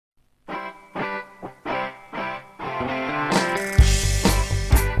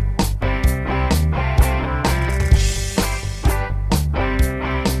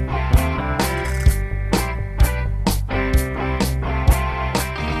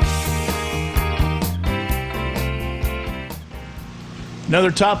Another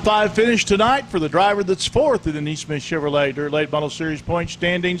top 5 finish tonight for the driver that's 4th in the Neesmith Chevrolet Dirt Late Model Series point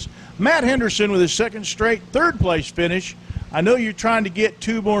standings. Matt Henderson with his second straight 3rd place finish. I know you're trying to get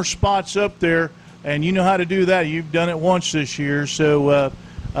 2 more spots up there, and you know how to do that. You've done it once this year. So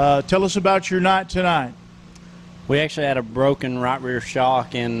tell us about your night tonight. We actually had a broken right rear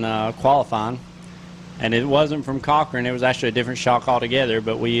shock in qualifying, and it wasn't from Cochran. It was actually a different shock altogether,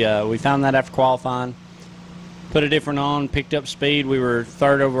 but we found that after qualifying. Put a different on, picked up speed. We were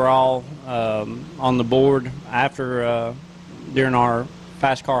 3rd overall on the board after during our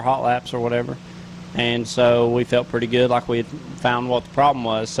fast car hot laps or whatever, and so we felt pretty good, like we had found what the problem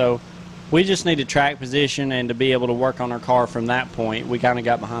was. So we just needed track position and to be able to work on our car from that point. We kind of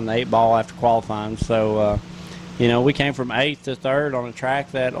got behind the 8 ball after qualifying. So you know, we came from 8th to 3rd on a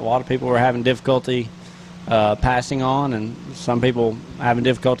track that a lot of people were having difficulty passing on, and some people having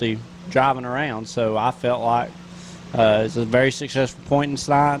difficulty driving around. So I felt like it's a very successful point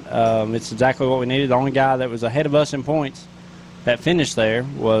tonight. It's exactly what we needed. The only guy that was ahead of us in points that finished there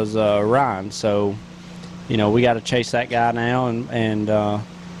was Ryan. So, you know, we got to chase that guy now, and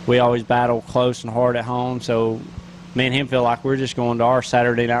we always battle close and hard at home. So me and him feel like we're just going to our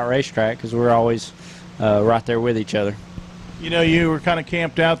Saturday night racetrack because we're always right there with each other. You know, you were kind of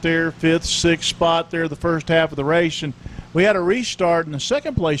camped out there, 5th, 6th spot there the first half of the race, and we had a restart, and the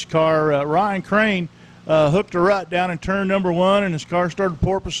second place car, Ryan Crane, hooked a rut down in turn number 1, and his car started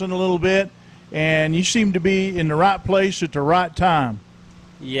porpoising a little bit, and you seemed to be in the right place at the right time.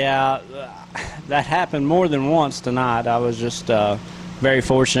 Yeah, that happened more than once tonight. I was just very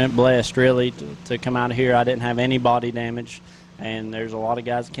fortunate, blessed really, to come out of here. I didn't have any body damage, and there's a lot of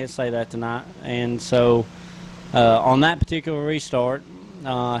guys that can't say that tonight. And so on that particular restart,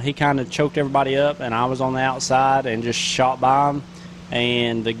 he kind of choked everybody up, and I was on the outside and just shot by him,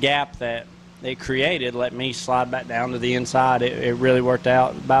 and the gap that it created let me slide back down to the inside. It really worked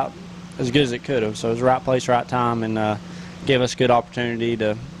out about as good as it could have. So it was the right place, right time, and gave us a good opportunity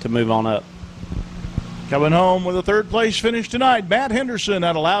to move on up. Coming home with a 3rd place finish tonight, Matt Henderson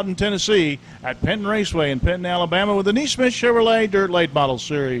out of Loudon, Tennessee at Penton Raceway in Penton, Alabama with the Neesmith Chevrolet Dirt Late Model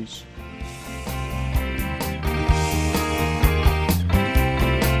Series.